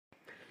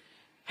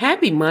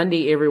Happy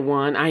Monday,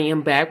 everyone. I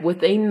am back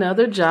with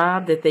another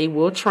job that they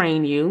will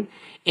train you,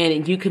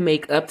 and you can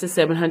make up to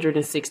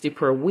 $760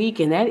 per week,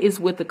 and that is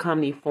with the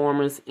company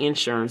Farmers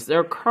Insurance.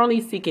 They're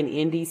currently seeking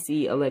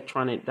NDC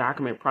electronic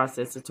document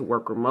processors to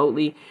work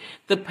remotely.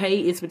 The pay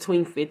is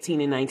between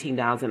 $15 and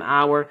 $19 an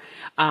hour.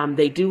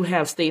 They do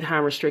have state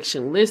hire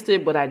restriction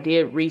listed, but I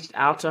did reach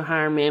out to a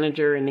hiring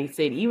manager, and they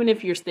said even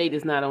if your state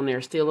is not on there,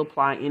 still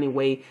apply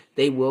anyway.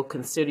 They will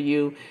consider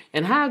you.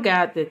 And how I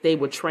got that they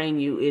would train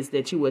you is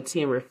that you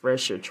attend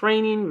refresher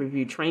training,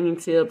 review training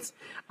tips.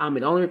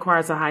 It only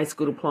requires a high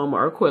school diploma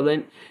or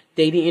equivalent.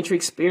 Data entry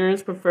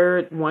experience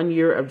preferred, 1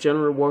 year of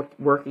general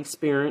work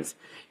experience.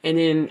 And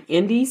then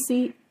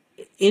NDC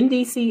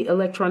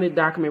electronic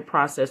document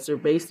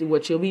processor, basically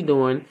what you'll be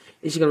doing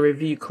is you're going to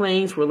review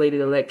claims related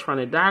to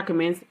electronic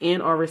documents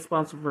and are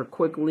responsible for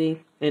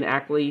quickly and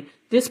accurately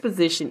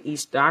disposition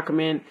each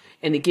document,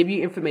 and to give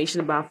you information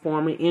about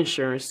Farmers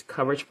Insurance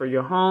coverage for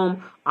your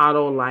home,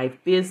 auto, life,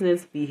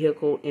 business,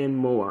 vehicle, and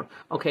more.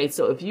 Okay,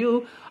 so if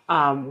you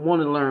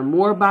want to learn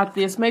more about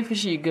this, make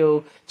sure you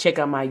go check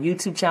out my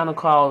YouTube channel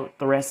called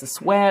Theresa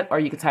Sweat, or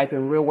you can type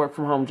in Real Work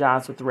From Home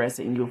Jobs with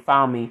Theresa and you'll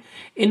find me.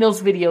 In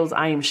those videos,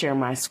 I am sharing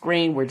my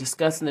screen. We're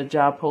discussing the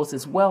job posts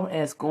as well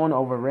as going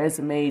over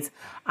resumes.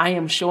 I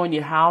am showing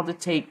you how to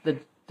take the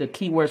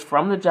keywords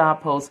from the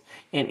job post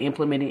and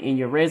implement it in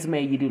your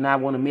resume. You do not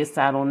want to miss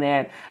out on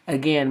that.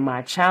 Again,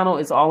 my channel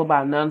is all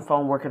about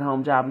non-phone work at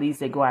home job leads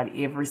that go out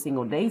every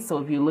single day. So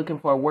if you're looking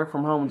for a work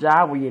from home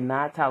job where you're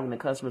not talking to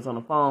customers on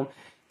the phone,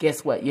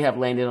 guess what? You have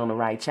landed on the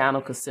right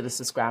channel. Consider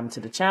subscribing to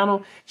the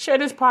channel. Share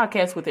this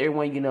podcast with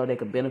everyone you know that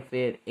could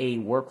benefit a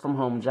work from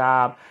home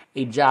job,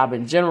 a job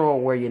in general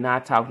where you're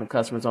not talking to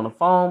customers on the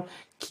phone.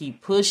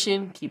 Keep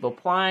pushing, keep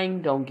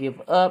applying, don't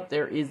give up.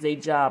 There is a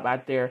job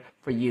out there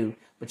for you,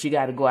 but you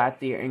got to go out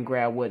there and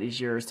grab what is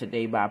yours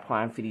today by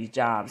applying for these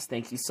jobs.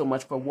 Thank you so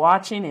much for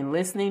watching and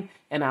listening,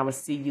 and I will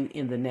see you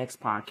in the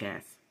next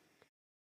podcast.